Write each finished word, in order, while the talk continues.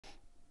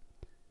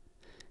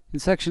In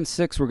section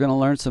 6, we're going to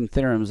learn some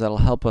theorems that will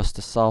help us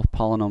to solve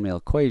polynomial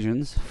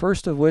equations.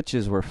 First of which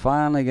is we're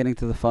finally getting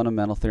to the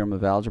fundamental theorem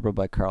of algebra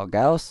by Carl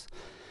Gauss,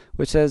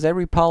 which says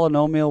every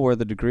polynomial where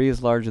the degree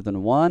is larger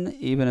than 1,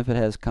 even if it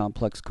has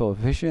complex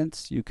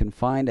coefficients, you can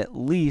find at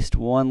least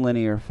one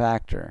linear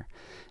factor.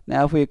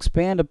 Now if we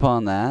expand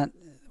upon that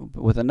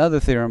with another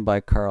theorem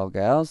by Carl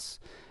Gauss,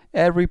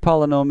 every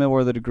polynomial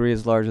where the degree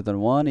is larger than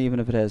 1, even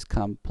if it has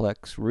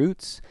complex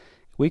roots,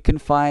 we can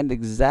find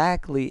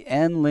exactly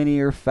n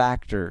linear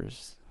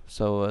factors.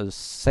 So a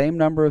same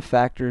number of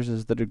factors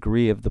as the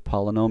degree of the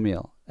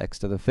polynomial. X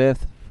to the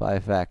fifth,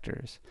 5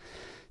 factors.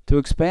 To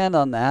expand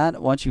on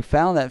that, once you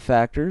found that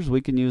factors,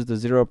 we can use the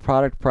zero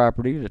product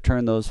property to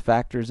turn those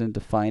factors into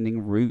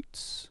finding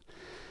roots.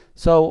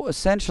 So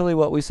essentially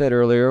what we said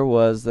earlier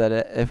was that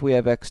if we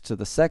have x to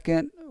the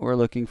second, we're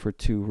looking for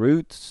 2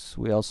 roots.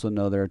 We also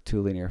know there are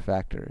 2 linear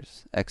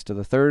factors. X to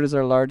the third is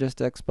our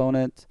largest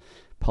exponent.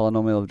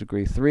 Polynomial of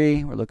degree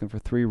 3, we're looking for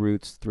 3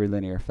 roots, 3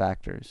 linear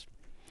factors.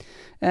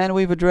 And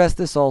we've addressed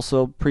this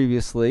also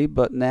previously,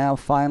 but now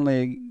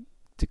finally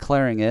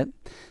declaring it.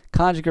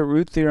 Conjugate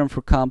root theorem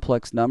for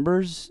complex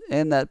numbers.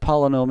 In that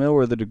polynomial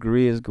where the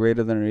degree is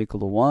greater than or equal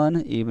to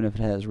 1, even if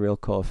it has real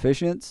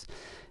coefficients,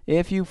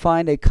 if you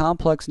find a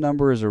complex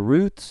number as a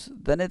root,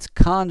 then its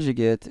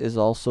conjugate is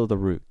also the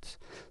root.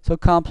 So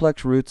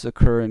complex roots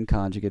occur in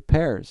conjugate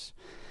pairs.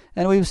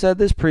 And we've said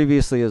this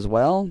previously as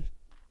well.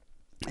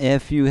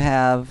 If you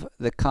have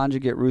the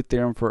conjugate root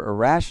theorem for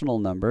irrational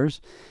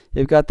numbers,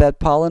 you've got that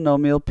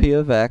polynomial p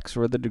of x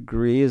where the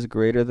degree is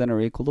greater than or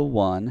equal to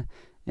 1,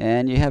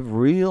 and you have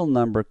real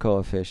number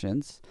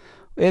coefficients.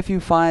 If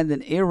you find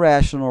an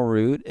irrational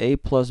root, a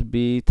plus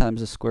b times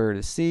the square root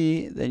of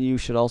c, then you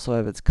should also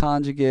have its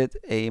conjugate,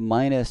 a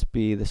minus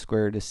b the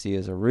square root of c,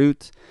 as a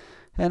root.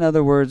 In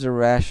other words,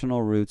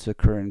 irrational roots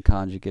occur in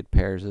conjugate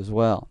pairs as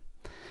well.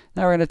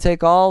 Now we're going to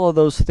take all of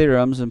those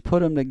theorems and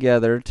put them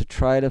together to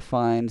try to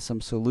find some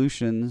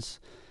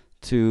solutions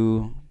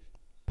to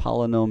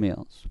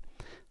polynomials.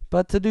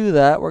 But to do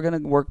that, we're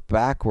going to work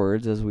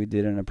backwards as we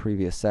did in a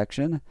previous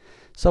section.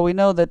 So we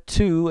know that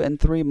 2 and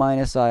 3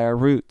 minus I are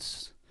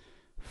roots.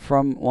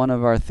 From one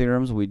of our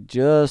theorems we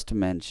just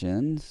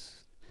mentioned,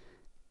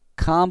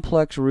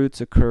 complex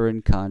roots occur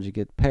in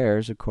conjugate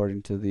pairs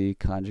according to the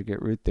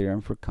conjugate root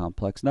theorem for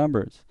complex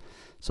numbers.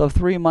 So if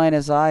 3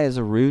 minus I is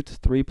a root,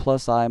 3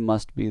 plus I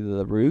must be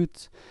the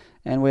root.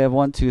 And we have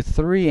 1, 2,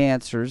 3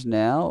 answers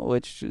now,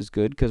 which is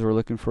good because we're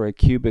looking for a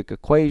cubic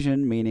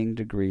equation, meaning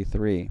degree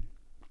 3.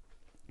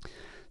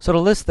 So to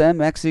list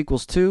them, x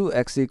equals 2,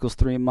 x equals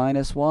 3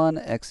 minus 1,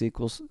 x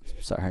equals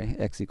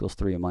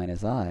 3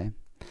 minus I,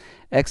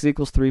 x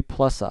equals 3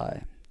 plus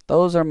I.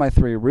 Those are my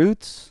 3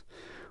 roots.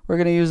 We're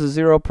going to use the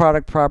zero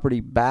product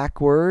property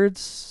backwards,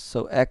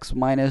 so x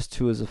minus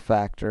 2 is a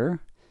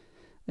factor.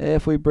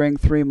 If we bring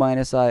 3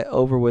 minus I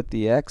over with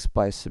the x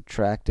by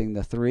subtracting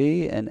the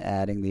 3 and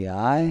adding the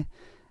I,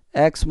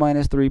 x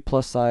minus 3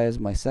 plus I is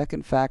my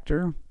second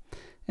factor.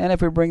 And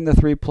if we bring the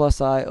 3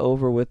 plus I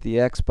over with the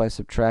x by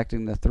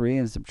subtracting the 3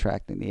 and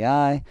subtracting the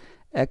I,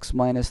 x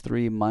minus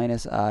 3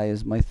 minus I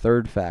is my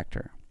third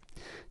factor.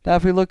 Now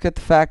if we look at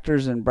the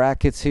factors in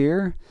brackets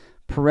here,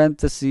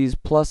 parentheses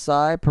plus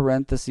I,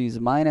 parentheses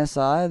minus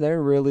I,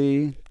 they're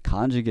really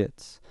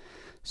conjugates.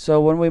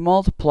 So when we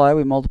multiply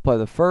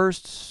the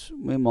firsts,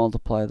 we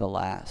multiply the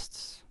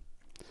lasts.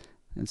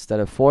 Instead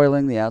of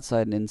foiling, the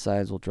outside and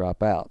insides will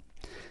drop out.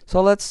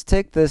 So let's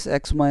take this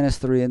x minus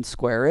 3 and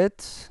square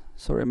it.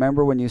 So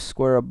remember, when you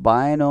square a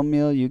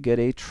binomial, you get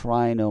a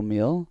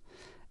trinomial.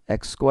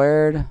 X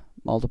squared,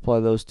 multiply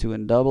those two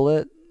and double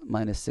it,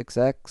 minus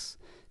 6x.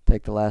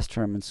 Take the last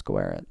term and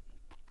square it.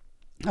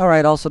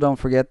 Alright, also don't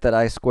forget that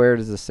I squared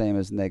is the same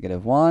as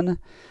negative 1.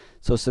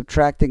 So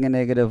subtracting a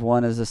negative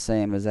 1 is the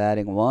same as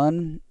adding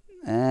 1.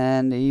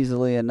 And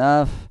easily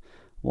enough,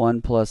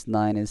 1 plus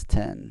 9 is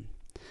 10.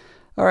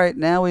 Alright,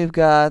 now we've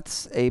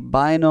got a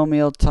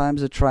binomial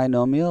times a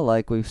trinomial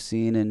like we've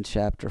seen in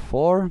chapter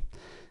 4.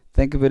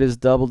 Think of it as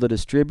double the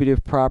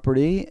distributive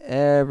property.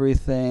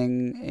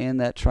 Everything in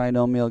that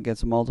trinomial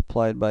gets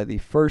multiplied by the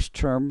first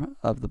term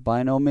of the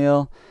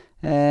binomial,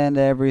 and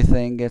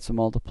everything gets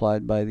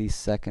multiplied by the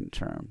second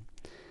term.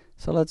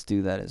 So let's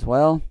do that as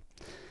well.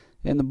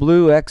 In the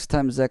blue, x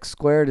times x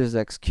squared is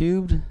x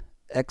cubed.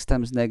 X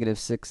times negative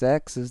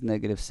 6x is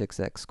negative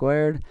 6x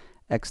squared.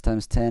 X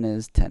times 10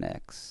 is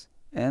 10x.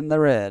 In the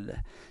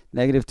red,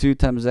 negative 2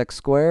 times x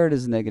squared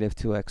is negative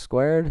 2x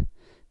squared.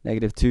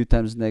 Negative 2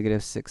 times negative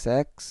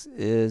 6x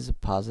is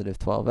positive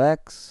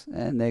 12x.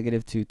 And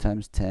negative 2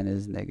 times 10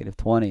 is negative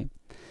 20.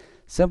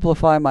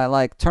 Simplify my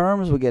like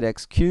terms, we get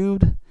x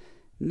cubed.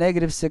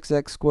 Negative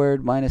 6x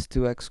squared minus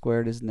 2x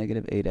squared is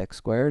negative 8x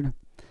squared.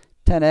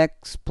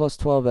 10x plus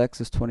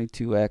 12x is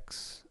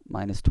 22x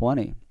minus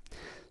 20.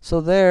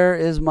 So there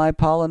is my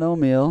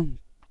polynomial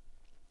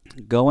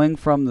going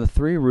from the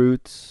 3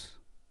 roots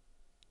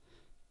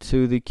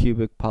to the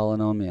cubic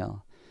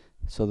polynomial.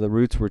 So the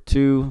roots were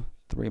 2,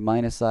 3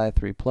 minus I,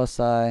 3 plus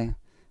I.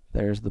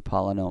 There's the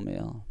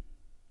polynomial.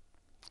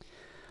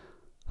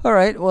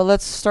 Alright, well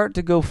let's start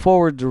to go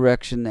forward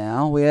direction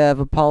now. We have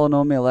a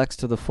polynomial x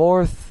to the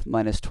fourth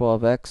minus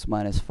 12x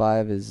minus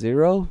 5 is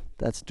 0.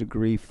 That's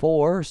degree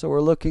 4, so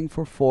we're looking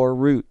for 4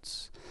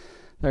 roots.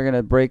 They're going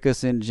to break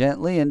us in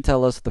gently and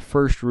tell us the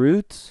first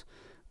roots.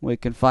 We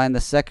can find the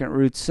second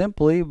root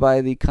simply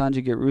by the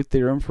conjugate root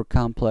theorem for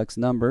complex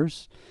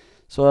numbers.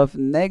 So if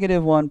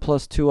negative 1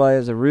 plus 2i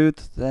is a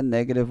root, then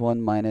negative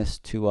 1 minus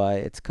 2i,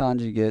 its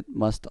conjugate,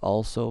 must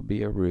also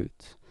be a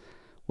root.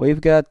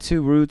 We've got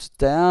 2 roots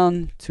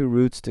down, 2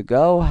 roots to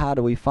go. How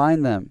do we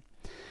find them?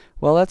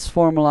 Well, let's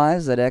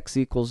formalize that x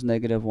equals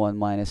negative 1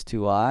 minus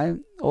 2i,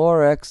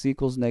 or x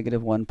equals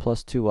negative 1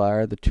 plus 2i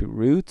are the 2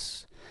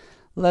 roots.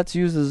 Let's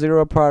use the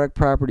zero product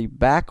property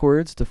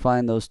backwards to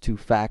find those 2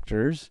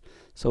 factors.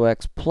 So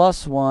x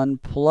plus 1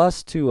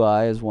 plus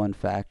 2i is one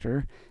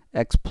factor.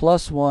 X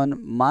plus 1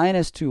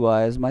 minus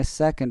 2i is my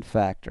second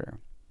factor.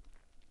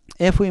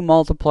 If we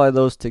multiply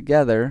those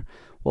together,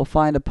 we'll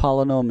find a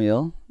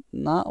polynomial,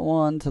 not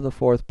 1 to the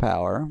 4th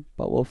power,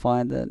 but we'll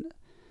find a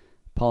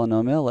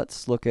polynomial.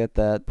 Let's look at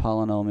that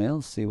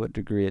polynomial, see what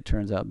degree it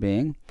turns out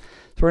being.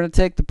 So we're going to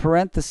take the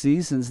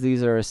parentheses, since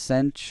these are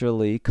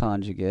essentially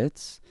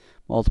conjugates.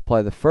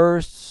 Multiply the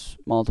firsts,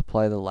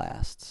 multiply the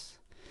lasts.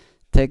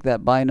 Take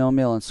that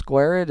binomial and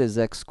square it is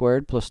x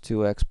squared plus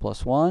 2x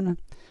plus 1.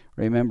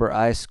 Remember,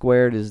 I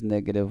squared is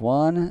negative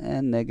 1,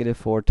 and negative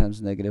 4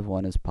 times negative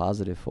 1 is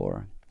positive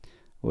 4,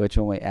 which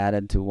when we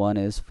added to 1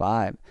 is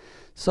 5.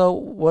 So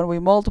when we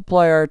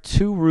multiply our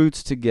 2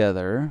 roots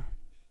together,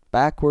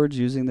 backwards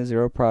using the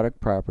zero product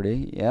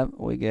property,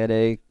 we get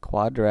a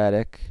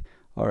quadratic,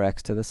 or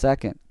x to the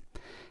second.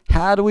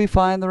 How do we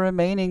find the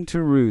remaining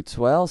 2 roots?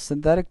 Well,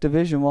 synthetic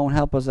division won't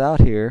help us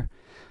out here,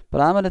 but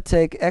I'm going to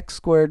take x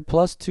squared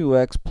plus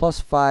 2x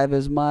plus 5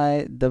 as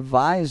my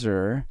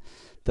divisor,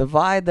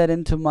 divide that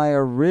into my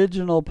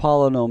original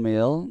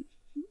polynomial,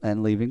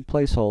 and leaving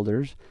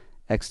placeholders,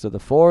 x to the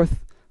 4th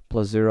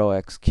plus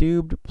 0x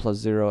cubed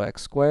plus 0x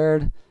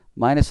squared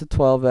minus the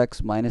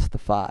 12x minus the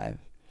 5.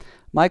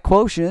 My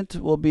quotient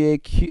will be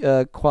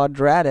a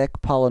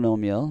quadratic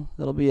polynomial.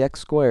 It'll be x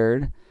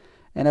squared.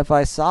 And if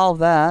I solve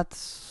that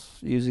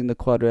using the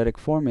quadratic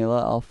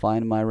formula, I'll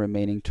find my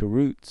remaining 2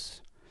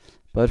 roots.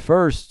 But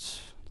first,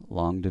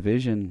 long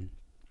division.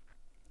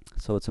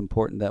 So it's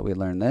important that we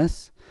learn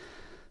this.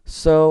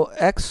 So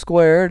x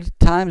squared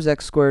times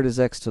x squared is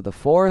x to the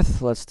 4th.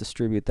 Let's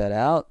distribute that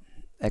out.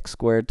 X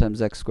squared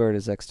times x squared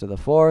is x to the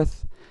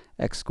 4th.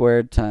 X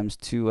squared times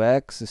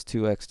 2x is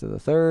 2x to the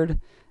 3rd.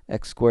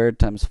 X squared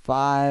times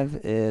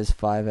 5 is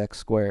 5x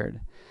squared.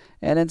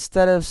 And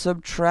instead of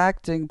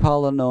subtracting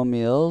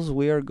polynomials,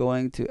 we are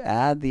going to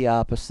add the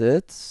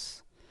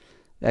opposites.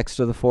 X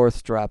to the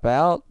 4th drop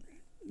out.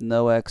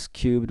 No x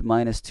cubed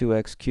minus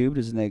 2x cubed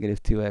is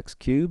negative 2x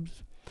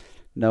cubed.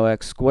 No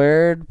x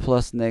squared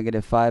plus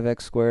negative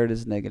 5x squared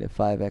is negative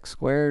 5x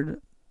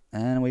squared.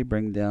 And we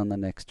bring down the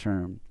next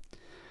term.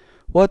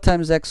 What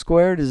times x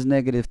squared is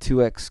negative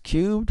 2x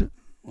cubed?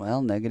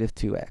 Well, negative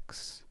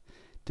 2x.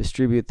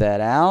 Distribute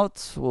that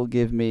out will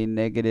give me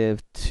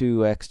negative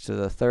 2x to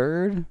the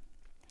 3rd.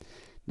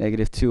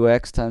 Negative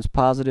 2x times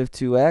positive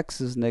 2x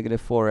is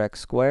negative 4x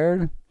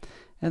squared.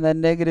 And then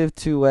negative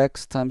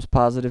 2x times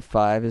positive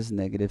 5 is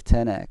negative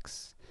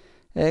 10x.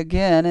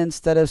 Again,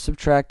 instead of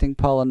subtracting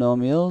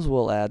polynomials,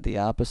 we'll add the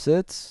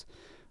opposites.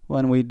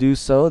 When we do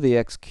so, the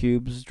x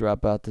cubes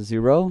drop out to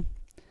 0.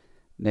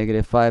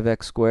 Negative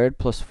 5x squared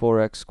plus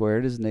 4x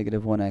squared is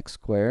negative 1x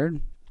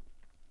squared.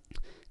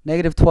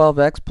 Negative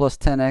 12x plus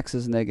 10x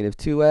is negative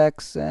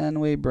 2x,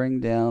 and we bring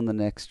down the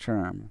next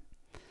term.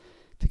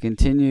 To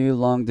continue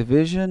long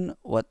division,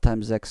 what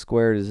times x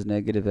squared is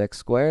negative x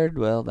squared?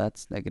 Well,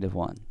 that's negative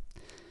 1.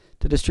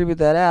 To distribute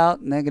that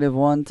out, negative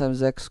 1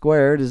 times x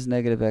squared is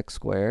negative x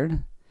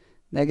squared.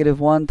 Negative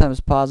 1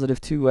 times positive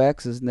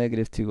 2x is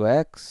negative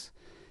 2x.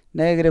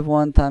 Negative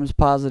 1 times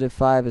positive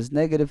 5 is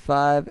negative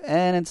 5,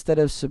 and instead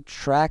of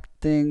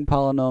subtracting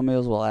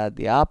polynomials, we'll add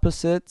the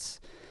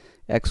opposites.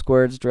 X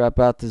squareds drop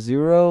out to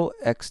 0,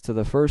 x to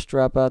the 1st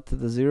drop out to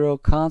the 0,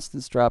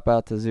 constants drop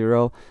out to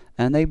 0,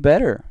 and they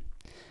better.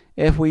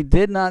 If we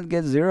did not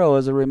get 0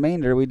 as a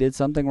remainder, we did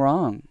something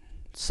wrong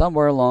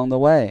somewhere along the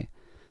way.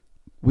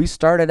 We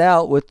started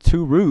out with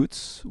 2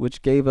 roots,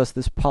 which gave us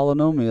this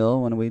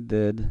polynomial when we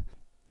did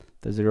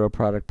the zero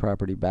product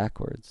property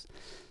backwards.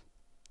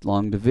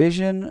 Long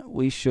division,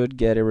 we should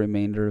get a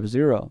remainder of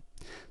 0.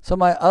 So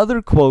my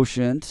other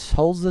quotient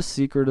holds the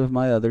secret of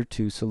my other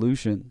 2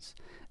 solutions.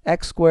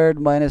 X squared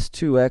minus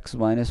 2x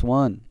minus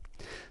 1.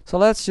 So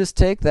let's just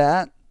take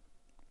that,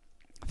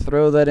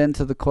 throw that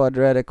into the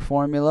quadratic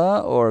formula,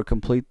 or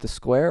complete the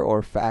square,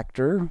 or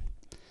factor.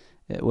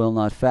 It will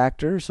not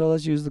factor, so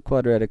let's use the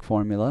quadratic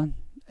formula.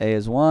 A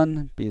is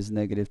 1, B is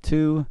negative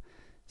 2,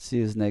 C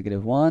is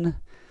negative 1.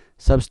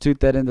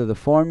 Substitute that into the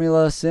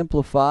formula,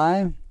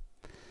 simplify.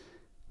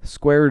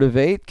 Square root of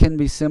 8 can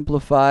be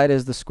simplified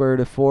as the square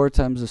root of 4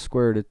 times the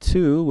square root of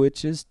 2,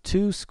 which is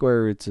 2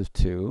 square roots of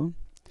 2.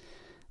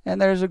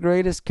 And there's a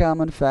greatest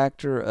common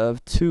factor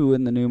of 2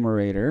 in the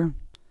numerator,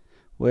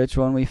 which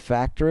when we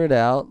factor it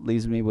out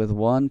leaves me with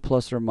 1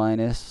 plus or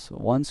minus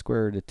 1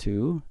 square root of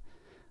 2.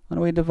 When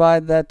we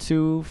divide that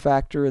 2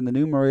 factor in the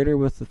numerator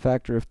with the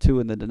factor of 2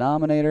 in the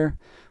denominator,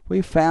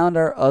 we found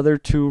our other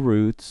two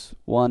roots,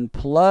 1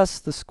 plus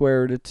the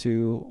square root of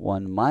 2,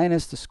 1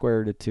 minus the square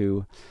root of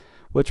 2,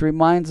 which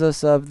reminds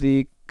us of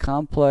the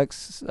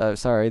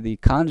the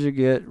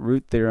conjugate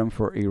root theorem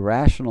for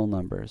irrational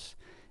numbers.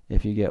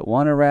 If you get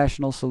one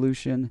irrational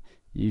solution,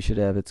 you should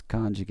have its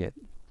conjugate.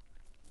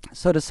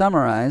 So to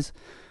summarize,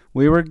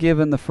 we were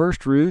given the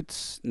first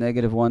roots,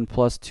 negative 1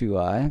 plus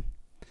 2i.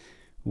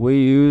 We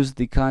used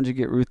the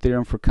conjugate root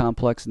theorem for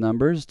complex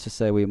numbers to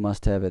say we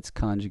must have its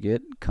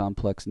conjugate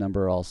complex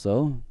number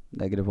also,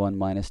 negative 1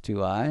 minus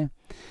 2i.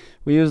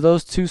 We used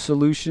those two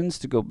solutions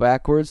to go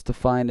backwards to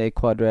find a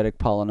quadratic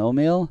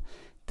polynomial.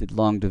 Did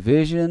long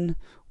division.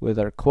 With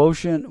our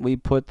quotient, we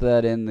put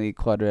that in the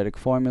quadratic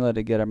formula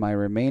to get my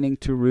remaining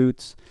two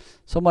roots.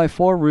 So my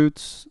four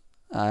roots,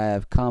 I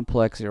have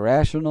conjugate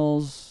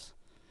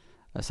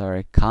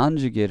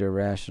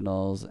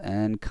irrationals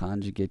and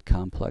conjugate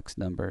complex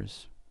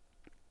numbers.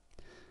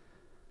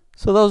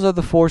 So those are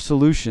the four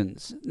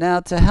solutions. Now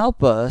to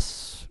help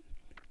us,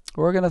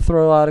 we're going to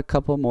throw out a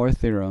couple more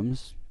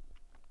theorems.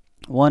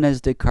 One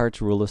is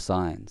Descartes' rule of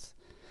signs.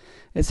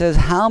 It says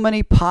how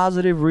many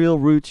positive real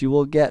roots you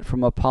will get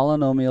from a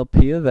polynomial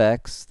p of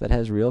x that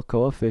has real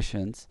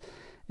coefficients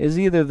is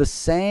either the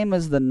same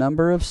as the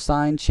number of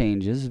sign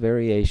changes,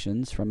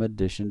 variations from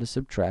addition to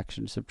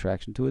subtraction,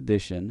 subtraction to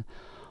addition,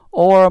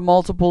 or a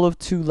multiple of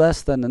 2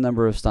 less than the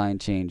number of sign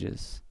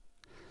changes.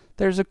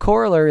 There's a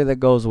corollary that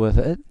goes with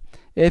it.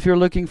 If you're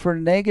looking for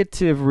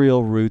negative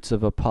real roots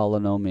of a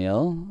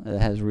polynomial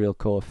that has real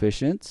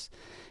coefficients,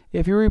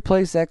 if you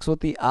replace x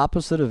with the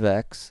opposite of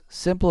x,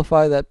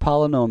 simplify that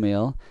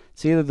polynomial,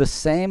 it's either the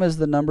same as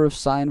the number of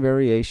sign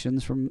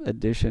variations from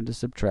addition to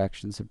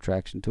subtraction,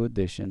 subtraction to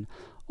addition,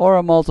 or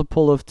a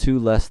multiple of 2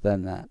 less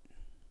than that.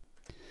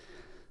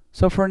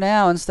 So for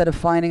now, instead of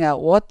finding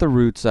out what the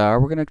roots are,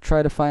 we're going to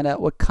try to find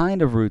out what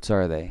kind of roots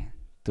are they.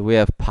 Do we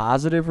have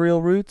positive real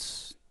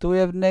roots? Do we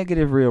have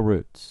negative real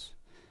roots?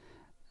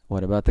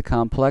 What about the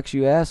complex,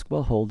 you ask?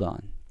 Well, hold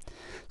on.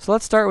 So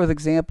let's start with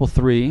example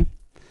 3.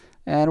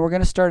 And we're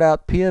going to start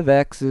out p of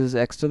x is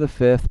x to the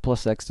 5th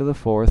plus x to the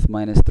 4th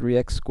minus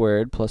 3x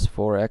squared plus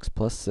 4x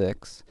plus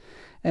 6.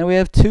 And we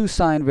have two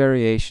sign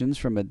variations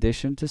from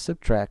addition to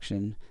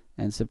subtraction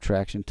and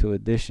subtraction to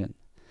addition.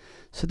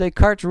 So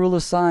Descartes' rule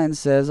of signs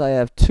says I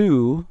have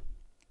 2,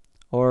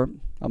 or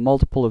a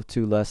multiple of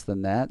 2 less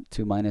than that.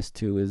 2 minus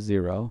 2 is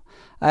 0.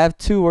 I have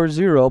 2 or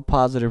 0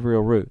 positive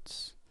real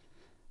roots.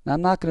 Now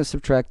I'm not going to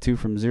subtract 2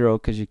 from 0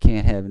 because you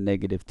can't have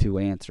negative 2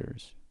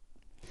 answers.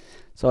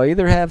 So I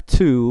either have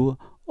 2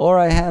 or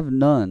I have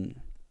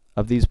none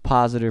of these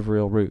positive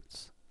real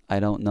roots. I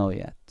don't know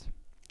yet.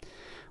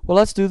 Well,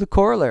 let's do the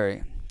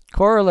corollary.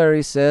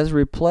 Corollary says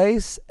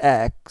replace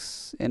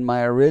x in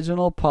my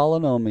original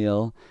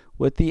polynomial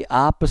with the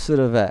opposite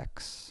of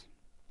x.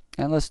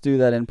 And let's do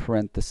that in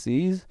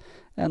parentheses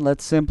and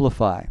let's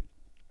simplify.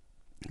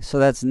 So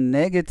that's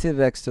negative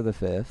x to the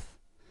 5th.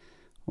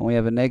 When we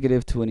have a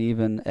negative to an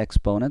even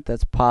exponent,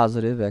 that's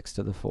positive x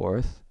to the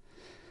 4th.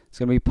 It's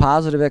going to be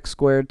positive x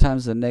squared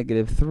times the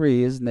negative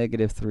 3 is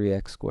negative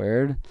 3x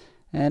squared.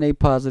 And a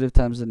positive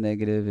times a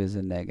negative is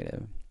a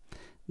negative.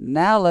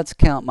 Now let's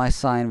count my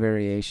sign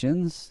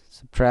variations.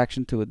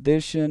 Subtraction to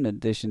addition,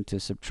 addition to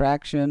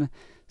subtraction,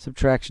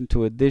 subtraction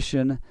to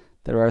addition.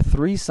 There are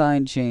 3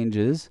 sign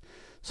changes.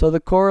 So the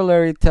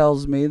corollary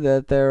tells me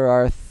that there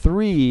are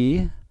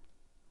 3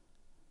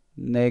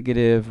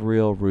 negative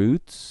real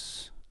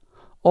roots,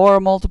 or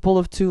a multiple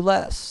of 2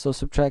 less. So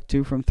subtract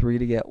 2 from 3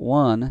 to get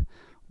 1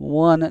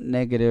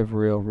 negative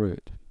real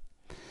root.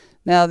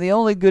 Now the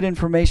only good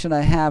information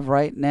I have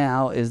right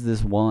now is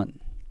this 1.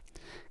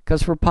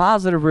 Because for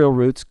positive real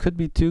roots, could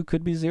be 2,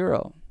 could be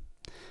 0.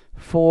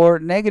 For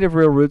negative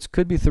real roots,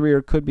 could be 3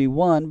 or could be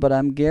 1, but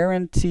I'm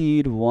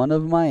guaranteed one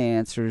of my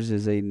answers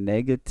is a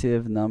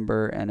negative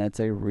number and it's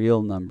a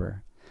real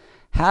number.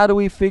 How do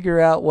we figure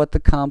out what the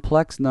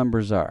complex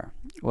numbers are?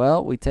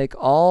 Well, we take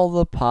all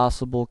the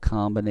possible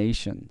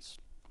combinations.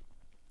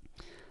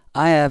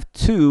 I have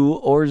 2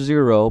 or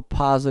 0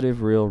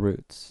 positive real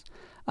roots.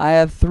 I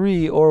have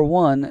 3 or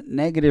 1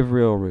 negative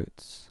real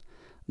roots.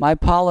 My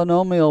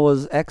polynomial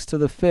was x to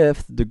the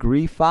 5th,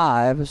 degree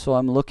 5, so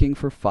I'm looking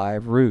for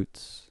 5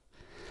 roots.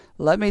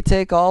 Let me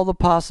take all the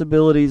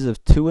possibilities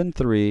of 2 and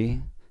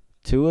 3,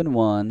 2 and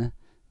 1,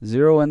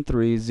 0 and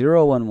 3,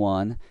 0 and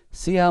 1,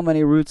 see how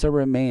many roots are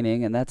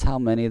remaining, and that's how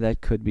many that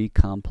could be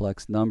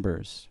complex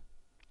numbers.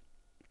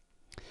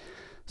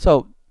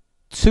 So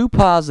 2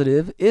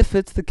 positive, if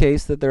it's the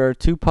case that there are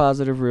 2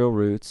 positive real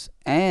roots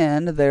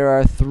and there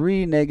are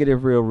 3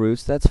 negative real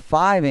roots, that's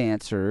 5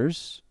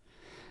 answers.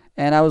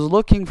 And I was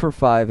looking for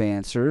 5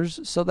 answers,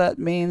 so that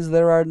means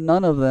there are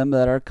none of them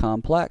that are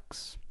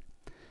complex.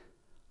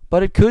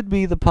 But it could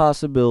be the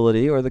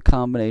possibility or the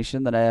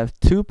combination that I have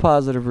 2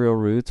 positive real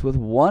roots with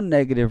 1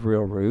 negative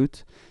real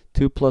root.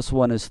 2 plus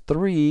 1 is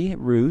 3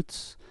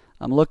 roots.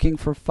 I'm looking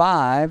for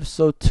 5,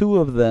 so 2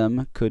 of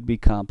them could be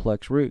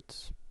complex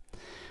roots.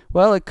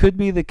 Well, it could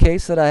be the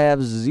case that I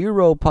have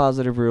 0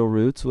 positive real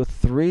roots with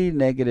 3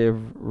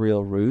 negative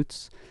real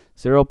roots.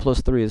 0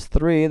 plus 3 is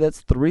 3. That's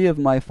 3 of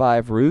my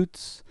 5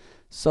 roots.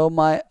 So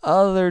my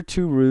other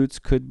 2 roots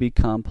could be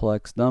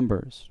complex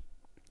numbers.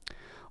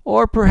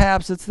 Or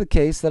perhaps it's the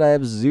case that I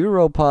have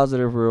 0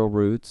 positive real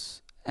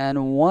roots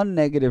and 1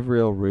 negative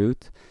real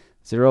root.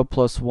 0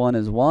 plus 1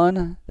 is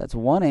 1. That's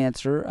 1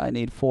 answer. I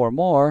need 4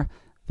 more.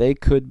 They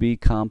could be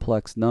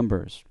complex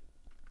numbers.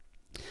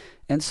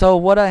 And so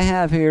what I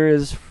have here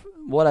is,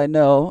 what I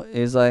know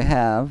is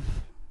so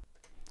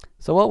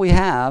what we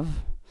have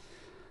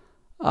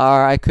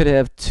are, I could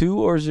have 2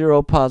 or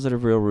 0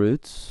 positive real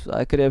roots.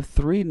 I could have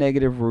 3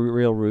 negative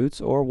real roots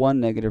or 1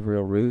 negative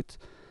real root.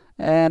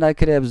 And I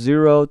could have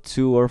 0,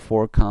 2, or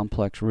 4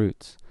 complex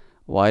roots.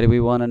 Why do we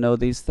want to know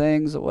these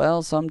things?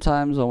 Well,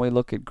 sometimes when we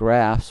look at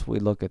graphs, we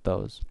look at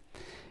those.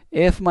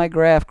 If my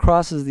graph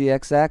crosses the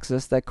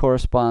x-axis, that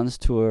corresponds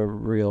to a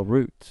real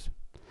root.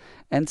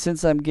 And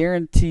since I'm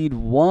guaranteed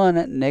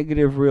 1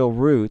 negative real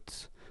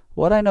root,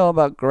 what I know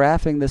about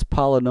graphing this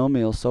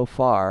polynomial so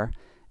far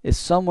is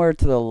somewhere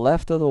to the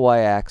left of the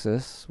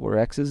y-axis, where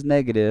x is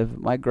negative,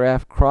 my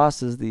graph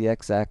crosses the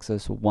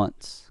x-axis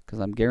once, because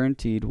I'm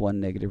guaranteed 1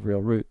 negative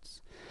real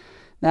roots.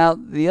 Now,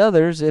 the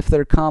others, if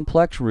they're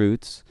complex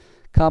roots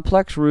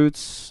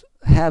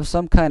have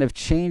some kind of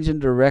change in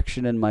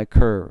direction in my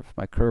curve.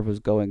 My curve is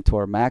going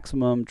toward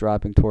maximum,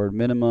 dropping toward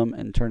minimum,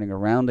 and turning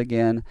around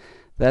again.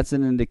 That's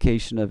an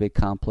indication of a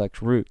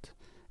complex root.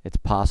 It's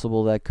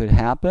possible that could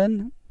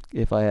happen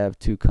if I have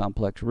 2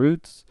 complex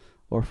roots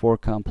or 4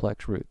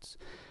 complex roots.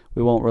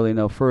 We won't really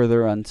know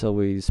further until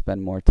we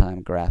spend more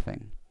time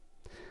graphing.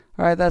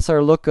 Alright, that's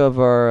our look of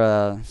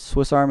our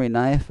Swiss Army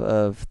knife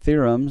of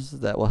theorems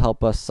that will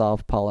help us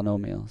solve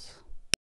polynomials.